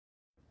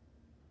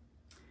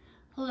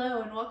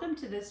Hello and welcome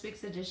to this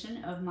week's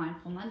edition of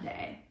Mindful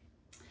Monday.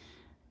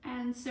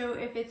 And so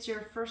if it's your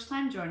first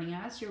time joining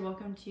us, you're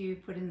welcome to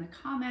put in the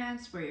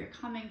comments where you're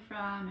coming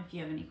from. If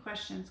you have any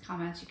questions,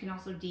 comments, you can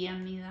also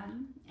DM me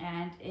them.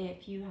 And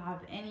if you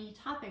have any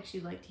topics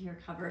you'd like to hear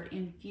covered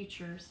in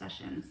future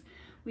sessions,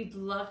 we'd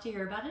love to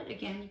hear about it.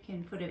 Again, you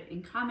can put it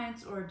in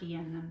comments or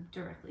DM them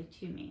directly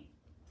to me.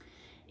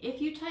 If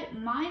you type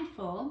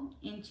mindful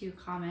into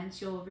comments,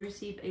 you'll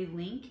receive a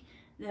link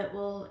that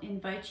will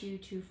invite you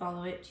to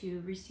follow it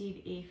to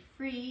receive a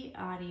free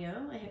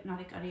audio, a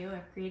hypnotic audio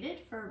I've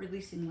created for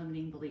releasing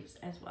limiting beliefs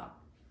as well.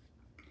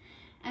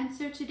 And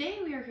so today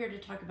we are here to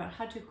talk about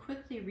how to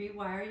quickly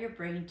rewire your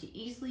brain to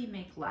easily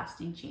make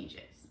lasting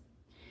changes.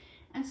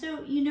 And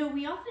so,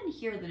 we often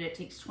hear that it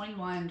takes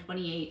 21,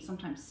 28,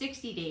 sometimes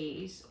 60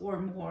 days or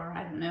more,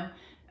 I don't know,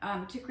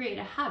 to create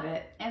a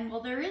habit. And while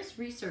there is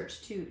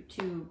research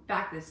to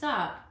back this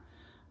up,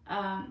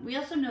 we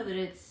also know that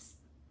it's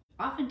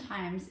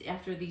oftentimes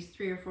after these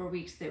 3 or 4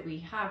 weeks that we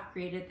have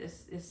created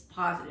this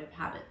positive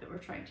habit that we're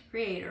trying to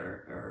create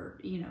or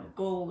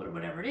goal or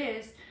whatever it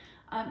is,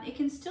 it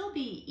can still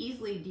be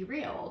easily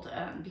derailed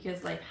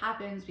because life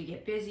happens, we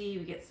get busy,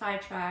 we get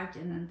sidetracked,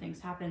 and then things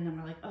happen and then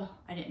we're like, oh,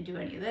 I didn't do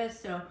any of this,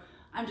 so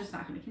I'm just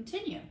not going to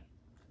continue.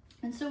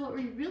 And so what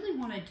we really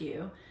want to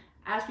do,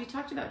 as we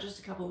talked about just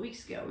a couple of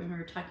weeks ago when we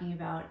were talking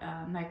about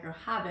micro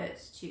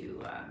habits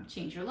to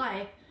change your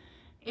life,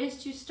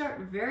 is to start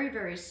very,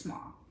 very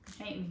small.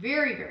 Okay,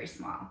 very, very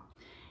small.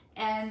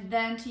 And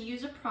then to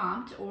use a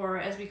prompt, or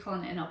as we call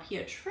an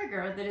NLP, a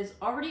trigger that is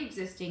already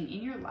existing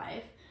in your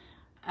life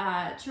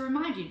to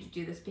remind you to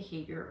do this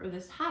behavior or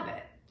this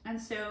habit.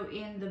 And so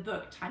in the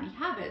book Tiny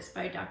Habits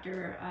by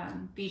Dr.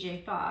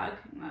 BJ Fogg,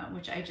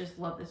 which I just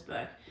love this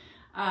book,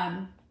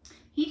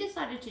 he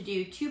decided to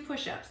do 2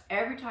 push-ups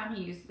every time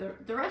he used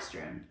the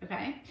restroom,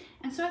 okay?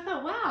 And so I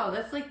thought, wow,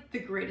 that's like the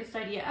greatest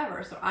idea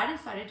ever. So I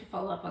decided to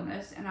follow up on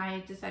this, and I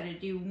decided to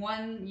do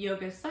 1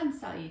 yoga sun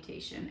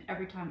salutation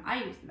every time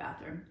I use the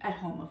bathroom, at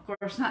home, of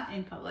course, not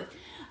in public.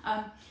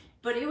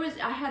 But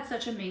I had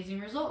such amazing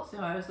results. So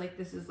I was like,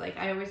 this is like,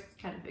 I always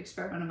kind of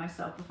experiment on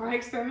myself before I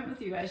experiment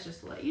with you guys,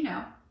 just to let you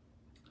know.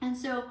 And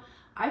so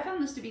I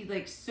found this to be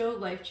like so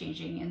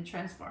life-changing and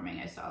transforming.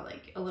 I saw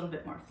like a little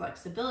bit more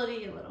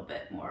flexibility, a little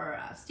bit more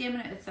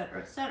stamina,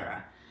 etc.,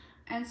 etc.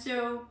 And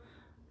so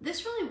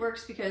this really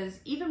works because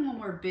even when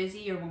we're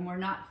busy or when we're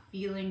not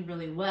feeling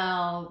really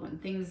well,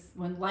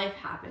 when life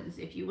happens,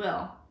 if you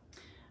will,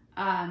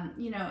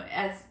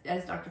 as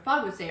Dr.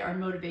 Fogg would say, our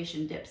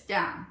motivation dips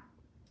down,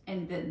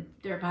 and then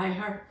thereby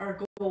our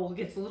goal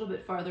gets a little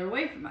bit farther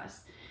away from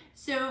us.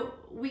 So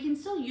we can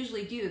still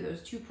usually do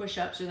those 2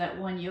 push-ups or that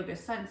 1 yoga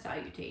sun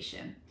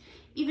salutation,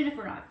 even if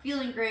we're not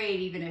feeling great,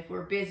 even if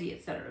we're busy,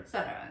 etc.,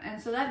 etc. And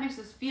so that makes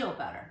us feel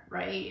better,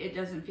 right? It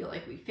doesn't feel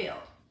like we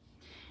failed.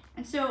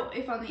 And so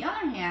if on the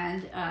other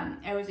hand,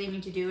 I was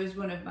aiming to do, as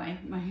one of my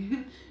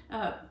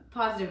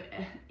positive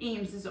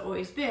aims has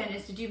always been,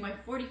 is to do my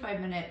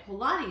 45-minute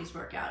Pilates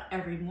workout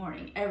every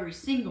morning, every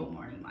single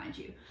morning, mind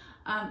you.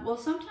 Well,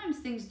 sometimes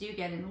things do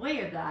get in the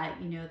way of that.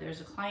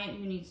 There's a client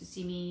who needs to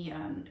see me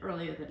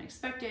earlier than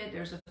expected.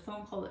 There's a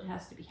phone call that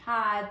has to be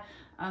had.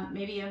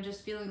 Maybe I'm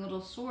just feeling a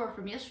little sore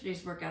from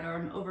yesterday's workout, or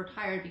I'm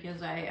overtired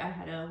because I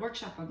had a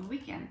workshop on the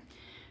weekend.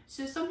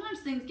 So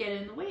sometimes things get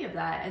in the way of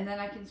that, and then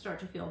I can start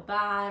to feel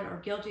bad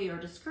or guilty or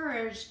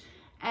discouraged.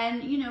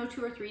 And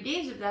 2 or 3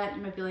 days of that,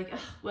 you might be like,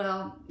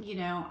 well,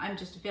 I'm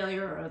just a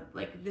failure, or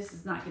like this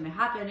is not going to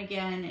happen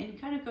again, and you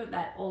kind of go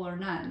that all or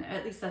none.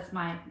 At least that's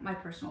my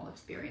personal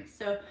experience.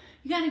 So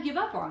you kind of give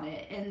up on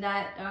it, and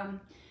that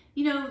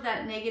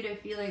that negative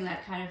feeling,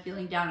 that kind of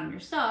feeling down on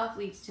yourself,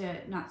 leads to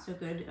not so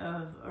good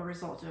of a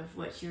result of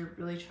what you're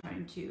really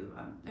trying to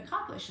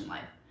accomplish in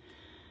life.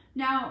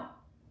 Now,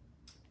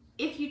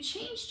 if you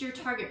changed your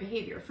target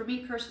behavior, for me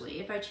personally,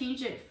 if I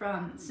change it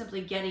from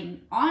simply getting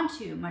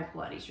onto my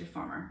Pilates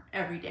reformer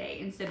every day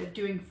instead of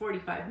doing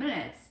 45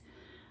 minutes,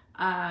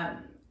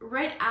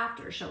 right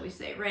after, shall we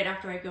say, right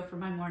after I go for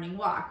my morning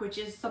walk, which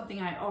is something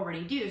I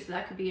already do, so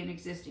that could be an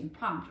existing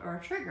prompt or a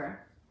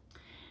trigger,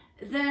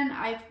 then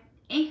I've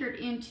anchored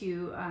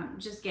into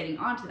just getting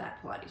onto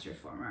that Pilates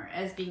reformer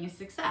as being a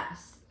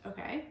success,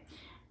 okay?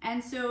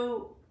 And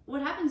so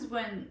what happens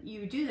when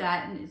you do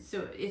that, and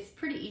it's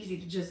pretty easy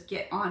to just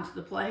get onto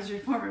the Pilates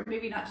reformer,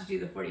 maybe not to do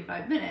the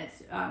 45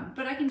 minutes,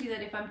 but I can do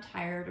that if I'm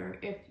tired or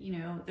if,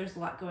 there's a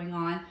lot going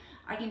on,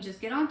 I can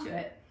just get onto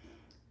it.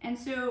 And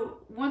so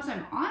once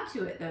I'm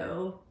onto it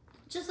though,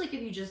 just like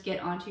if you just get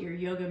onto your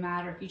yoga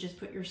mat, or if you just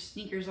put your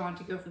sneakers on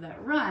to go for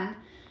that run,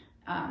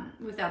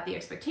 without the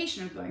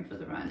expectation of going for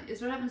the run,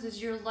 is what happens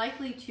is you're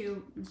likely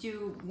to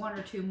do 1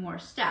 or 2 more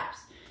steps.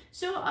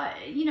 So, I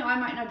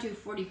might not do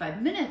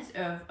 45 minutes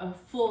of a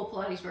full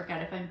Pilates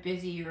workout if I'm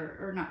busy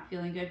or not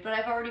feeling good, but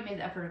I've already made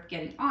the effort of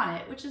getting on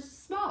it, which is a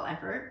small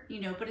effort,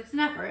 but it's an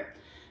effort.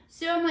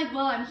 So I'm like,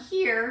 well, I'm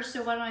here,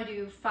 so why don't I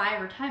do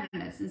 5 or 10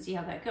 minutes and see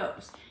how that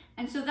goes?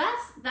 And so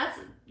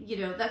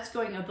that's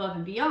going above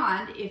and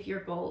beyond if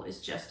your goal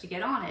is just to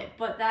get on it,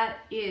 but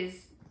that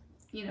is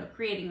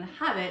creating the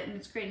habit, and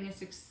it's creating a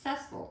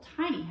successful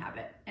tiny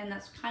habit. And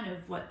that's kind of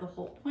what the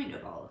whole point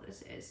of all of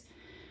this is.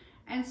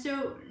 And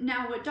so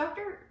now what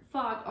Dr.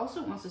 Fogg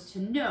also wants us to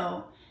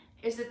know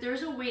is that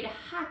there's a way to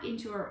hack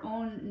into our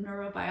own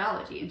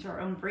neurobiology, into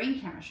our own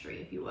brain chemistry,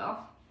 if you will,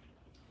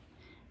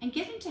 and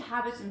get into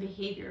habits and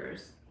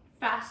behaviors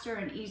faster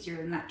and easier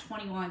than that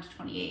 21 to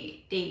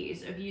 28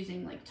 days of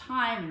using like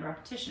time and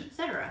repetition,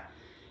 etc.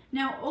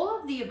 Now, all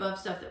of the above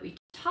stuff that we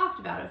talked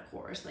about, of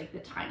course, like the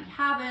tiny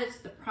habits,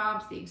 the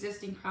prompts, the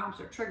existing prompts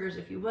or triggers,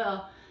 if you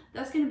will,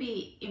 that's going to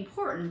be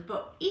important,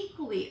 but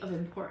equally of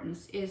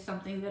importance is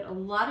something that a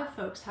lot of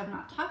folks have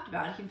not talked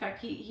about. In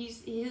fact,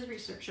 his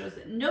research shows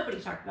that nobody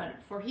talked about it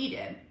before he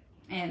did,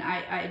 and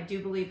I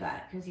do believe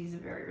that because he's a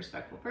very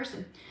respectful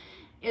person,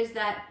 is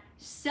that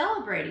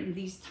celebrating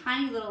these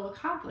tiny little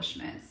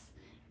accomplishments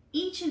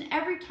each and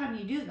every time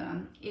you do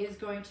them is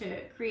going to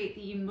create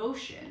the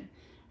emotion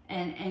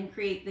and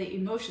create the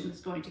emotion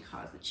that's going to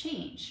cause the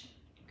change,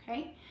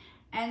 okay?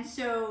 And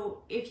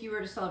so if you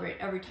were to celebrate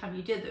every time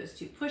you did those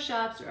 2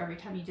 push-ups, or every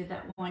time you did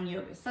that 1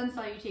 yoga sun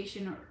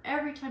salutation, or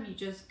every time you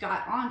just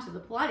got onto the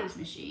Pilates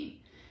machine,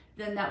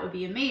 then that would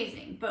be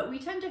amazing. But we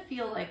tend to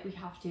feel like we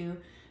have to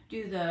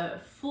do the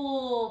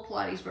full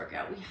Pilates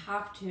workout. We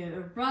have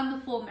to run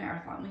the full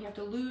marathon. We have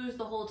to lose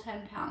the whole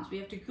 10 pounds. We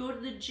have to go to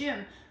the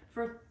gym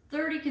for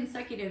 30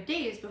 consecutive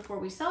days before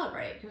we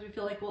celebrate, because we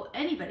feel like, well,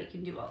 anybody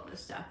can do all this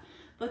stuff.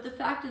 But the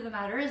fact of the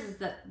matter is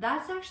that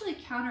that's actually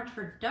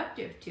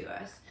counterproductive to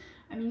us.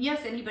 I mean, yes,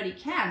 anybody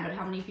can, but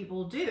how many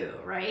people do,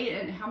 right?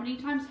 And how many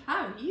times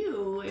have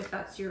you, if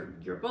that's your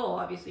goal?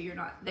 Obviously, you're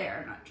not there.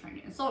 I'm not trying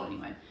to insult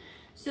anyone.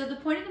 So the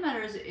point of the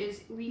matter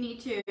is we need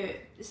to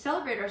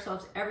celebrate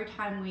ourselves every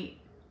time we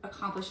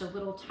accomplish a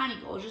little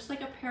tiny goal, just like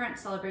a parent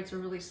celebrates a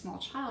really small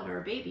child or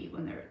a baby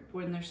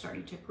when they're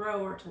starting to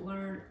grow or to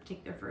learn, or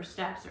take their first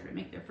steps, or to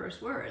make their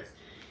first words.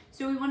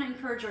 So we want to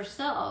encourage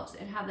ourselves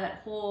and have that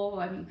whole,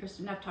 I mean,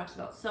 Kristen Neff talks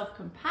about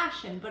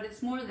self-compassion, but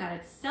it's more than that.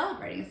 It's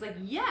celebrating. It's like,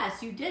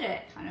 yes, you did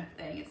it kind of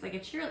thing. It's like a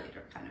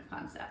cheerleader kind of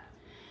concept.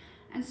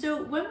 And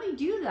so when we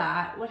do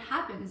that, what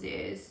happens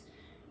is,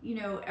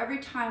 every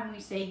time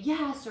we say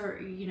yes, or,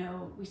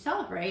 we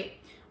celebrate,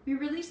 we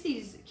release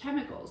these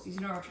chemicals, these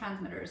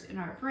neurotransmitters in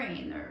our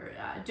brain. They're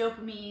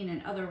dopamine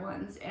and other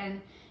ones.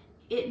 And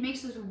it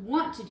makes us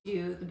want to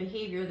do the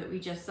behavior that we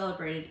just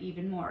celebrated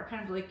even more.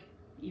 Kind of like,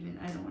 even,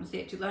 I don't want to say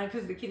it too loud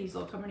because the kitties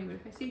will come running, but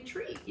if I say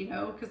treat,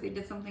 because they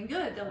did something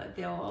good,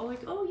 they'll all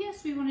like, oh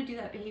yes, we want to do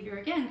that behavior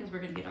again because we're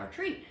going to get our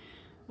treat.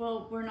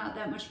 Well, we're not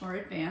that much more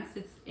advanced.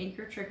 It's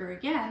anchor trigger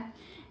again.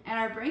 And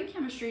our brain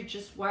chemistry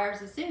just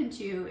wires us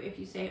into, if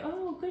you say,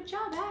 oh, good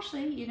job,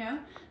 Ashley,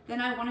 then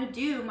I want to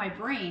do, my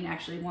brain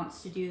actually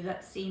wants to do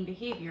that same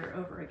behavior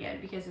over again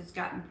because it's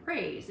gotten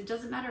praise. It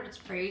doesn't matter if it's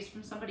praise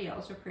from somebody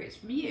else or praise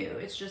from you.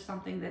 It's just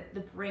something that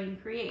the brain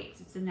creates.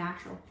 It's a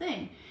natural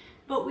thing.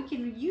 But we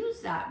can use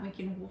that, we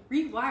can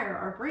rewire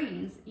our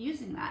brains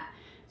using that.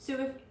 So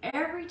if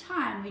every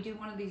time we do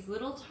one of these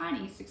little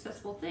tiny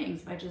successful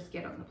things, if I just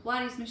get on the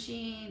Pilates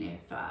machine,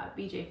 if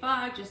BJ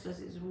Fogg just does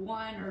his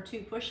 1 or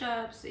 2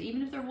 push-ups,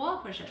 even if they're wall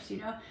push-ups,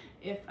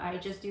 if I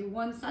just do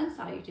 1 sun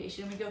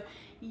salutation, we go,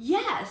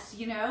 yes,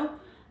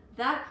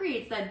 that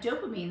creates that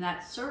dopamine,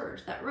 that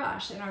surge, that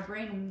rush, and our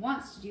brain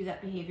wants to do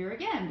that behavior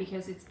again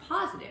because it's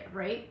positive,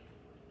 right?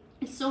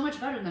 It's so much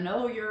better than,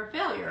 oh, you're a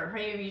failure,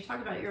 right? When you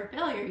talk about you're a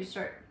failure, you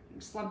start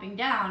slumping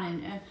down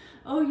and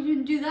oh, you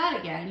didn't do that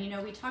again.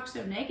 We talk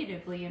so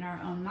negatively in our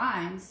own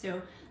minds.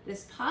 So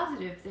this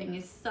positive thing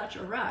is such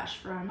a rush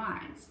for our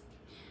minds.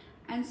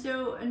 And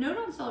so a note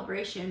on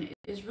celebration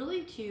is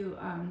really to,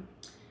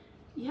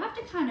 you have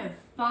to kind of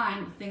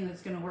find the thing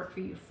that's going to work for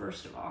you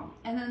first of all.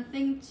 And then the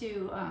thing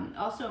to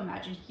also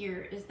imagine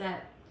here is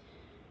that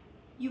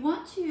you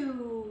want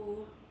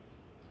to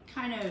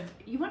kind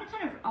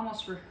of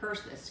almost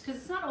rehearse this, because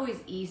it's not always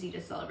easy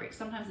to celebrate.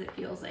 Sometimes it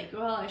feels like,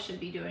 well, I should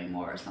be doing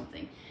more or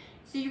something.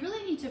 So you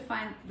really need to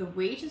find the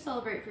way to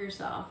celebrate for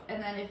yourself.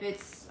 And then if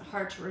it's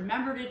hard to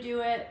remember to do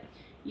it,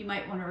 you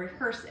might want to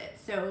rehearse it.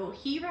 So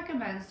he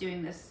recommends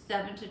doing this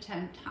 7 to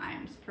 10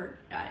 times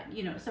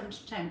 7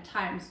 to 10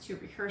 times to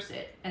rehearse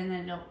it. And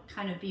then it'll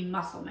kind of be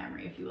muscle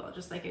memory, if you will,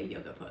 just like a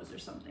yoga pose or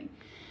something.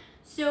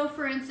 So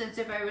for instance,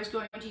 if I was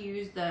going to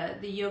use the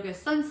yoga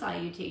sun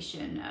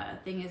salutation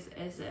thing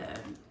as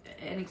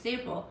an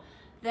example,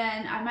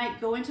 then I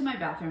might go into my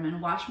bathroom and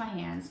wash my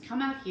hands,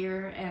 come out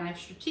here, and I've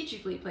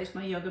strategically placed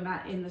my yoga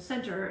mat in the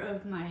center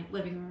of my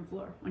living room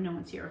floor, when no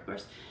one's here, of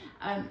course.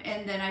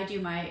 And then I do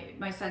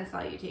my sun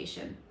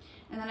salutation.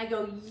 And then I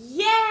go,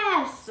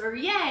 yes, or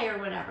yay, or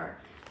whatever.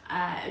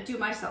 Do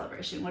my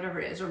celebration, whatever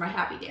it is, or my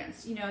happy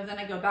dance. Then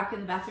I go back in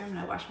the bathroom and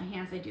I wash my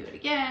hands, I do it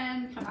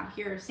again, come out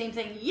here, same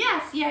thing,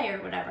 yes, yay,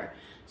 or whatever.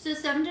 So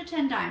 7 to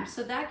 10 times.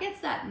 So that gets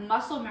that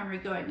muscle memory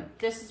going of,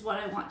 this is what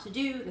I want to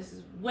do, this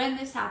is when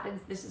this happens,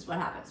 this is what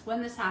happens.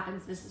 When this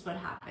happens, this is what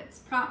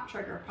happens. Prompt,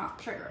 trigger,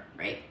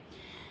 right?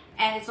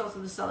 And it's also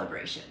the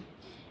celebration.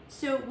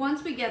 So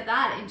once we get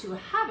that into a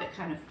habit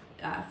kind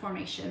of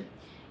formation,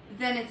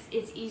 then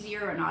it's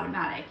easier and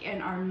automatic,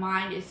 and our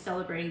mind is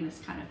celebrating this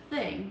kind of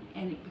thing,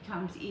 and it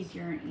becomes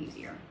easier and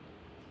easier.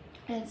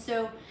 And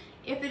so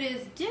if it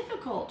is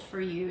difficult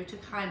for you to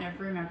kind of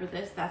remember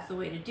this, that's the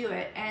way to do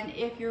it. And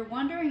if you're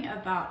wondering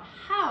about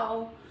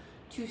how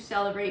to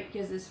celebrate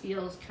because this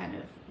feels kind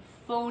of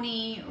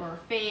phony or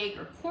fake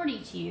or corny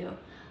to you,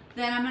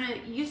 then I'm going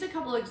to use a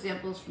couple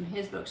examples from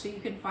his book so you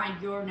can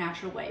find your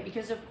natural way.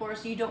 Because of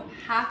course you don't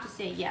have to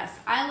say yes.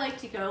 I like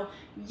to go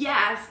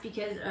yes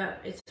because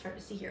it's hard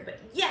to see here, but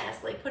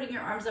yes, like putting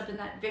your arms up in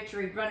that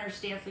victory runner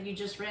stance like you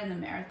just ran the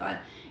marathon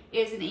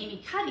is an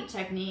Amy Cuddy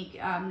technique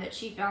that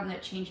she found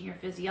that changing your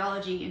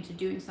physiology into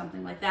doing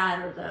something like that,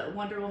 or the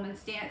Wonder Woman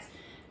stance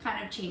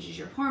kind of changes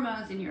your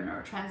hormones and your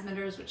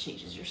neurotransmitters, which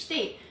changes your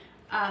state.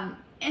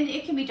 And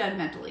it can be done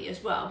mentally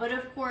as well. But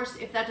of course,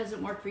 if that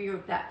doesn't work for you,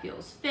 if that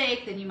feels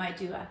fake, then you might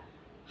do a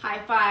high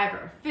five or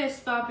a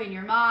fist bump in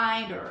your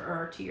mind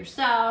or to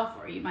yourself,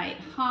 or you might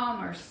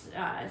hum or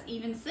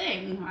even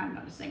sing. I'm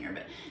not a singer,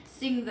 but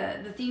sing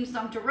the theme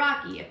song to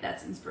Rocky if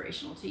that's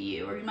inspirational to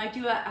you. Or you might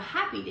do a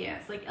happy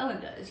dance like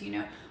Ellen does, you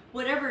know,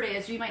 whatever it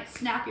is. You might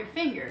snap your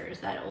fingers,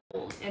 that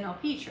old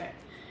NLP trick.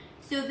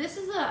 So this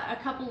is a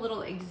couple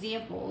little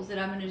examples that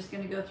I'm just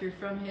going to go through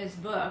from his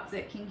book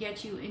that can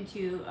get you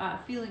into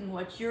feeling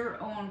what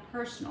your own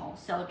personal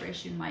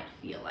celebration might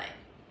feel like.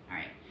 All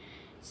right.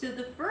 So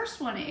the first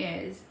one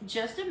is,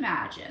 just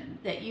imagine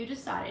that you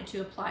decided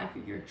to apply for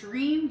your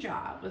dream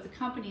job with a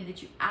company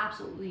that you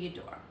absolutely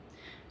adore.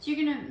 So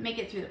you're going to make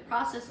it through the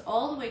process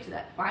all the way to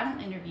that final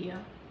interview,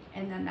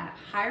 and then that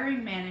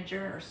hiring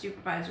manager or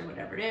supervisor,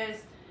 whatever it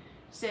is,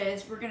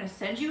 says, we're going to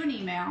send you an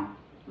email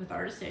with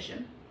our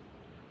decision.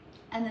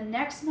 And the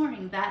next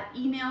morning that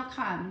email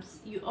comes,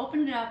 you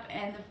open it up,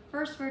 and the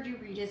first word you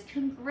read is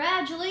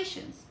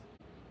congratulations.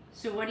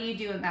 So what do you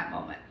do in that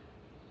moment?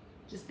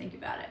 Just think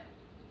about it.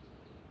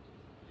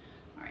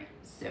 All right,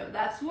 so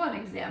that's one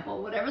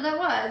example. Whatever that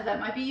was, that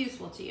might be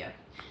useful to you.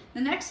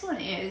 The next one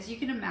is, you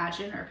can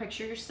imagine or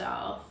picture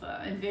yourself,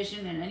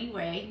 envision in any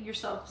way,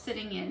 yourself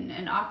sitting in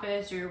an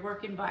office or your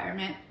work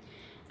environment,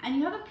 and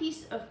you have a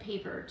piece of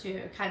paper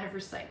to kind of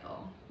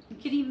recycle.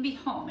 It could even be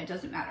home, it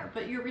doesn't matter,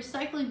 but your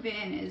recycling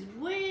bin is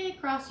way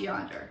across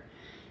yonder.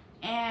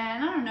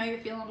 And I don't know, you're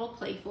feeling a little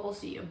playful,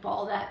 so you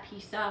ball that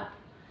piece up.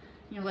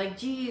 You're like,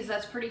 geez,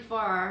 that's pretty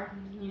far.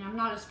 You know, I'm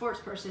not a sports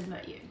person,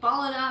 but you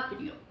ball it up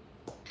and you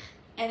go,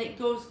 and it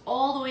goes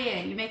all the way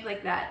in. You make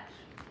like that,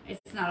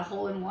 it's not a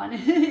hole in one,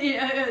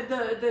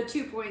 the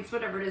 2 points,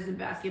 whatever it is in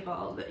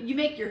basketball. You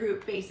make your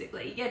hoop,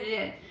 basically, you get it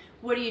in.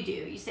 What do?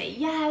 You say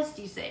yes,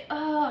 do you say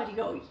oh, do you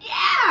go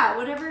yeah,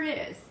 whatever it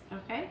is,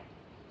 okay?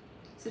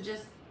 So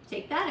just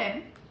take that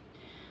in.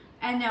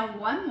 And now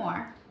one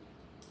more.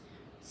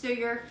 So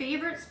your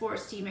favorite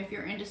sports team, if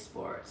you're into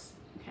sports,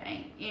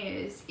 okay,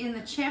 is in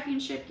the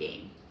championship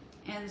game.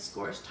 And the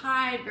score's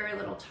tied, very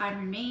little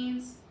time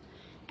remains.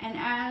 And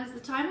as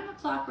the time on the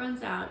clock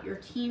runs out, your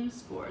team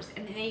scores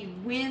and they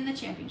win the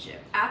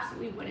championship.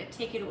 Absolutely win it,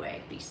 take it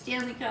away. Be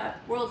Stanley Cup,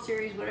 World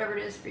Series, whatever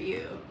it is for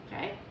you,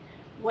 okay?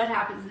 What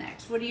happens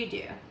next? What do you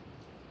do?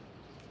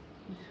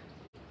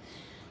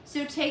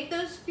 So take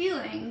those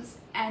feelings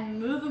and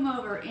move them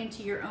over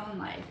into your own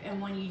life.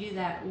 And when you do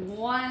that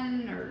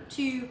 1 or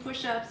 2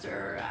 push-ups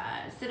or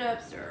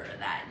sit-ups or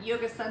that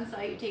yoga sun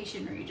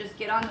salutation, or you just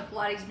get on the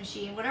Pilates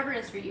machine, whatever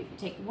it is for you, if you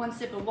take 1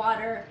 sip of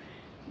water,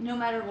 no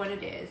matter what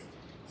it is,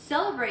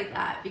 celebrate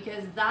that,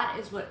 because that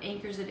is what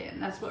anchors it in.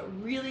 That's what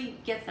really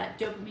gets that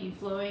dopamine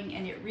flowing,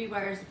 and it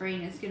rewires the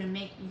brain. It's going to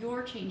make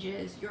your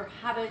changes, your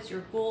habits,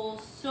 your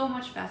goals so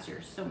much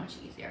faster, so much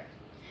easier.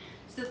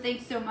 So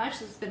thanks so much.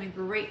 This has been a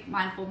great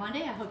Mindful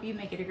Monday. I hope you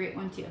make it a great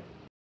one too.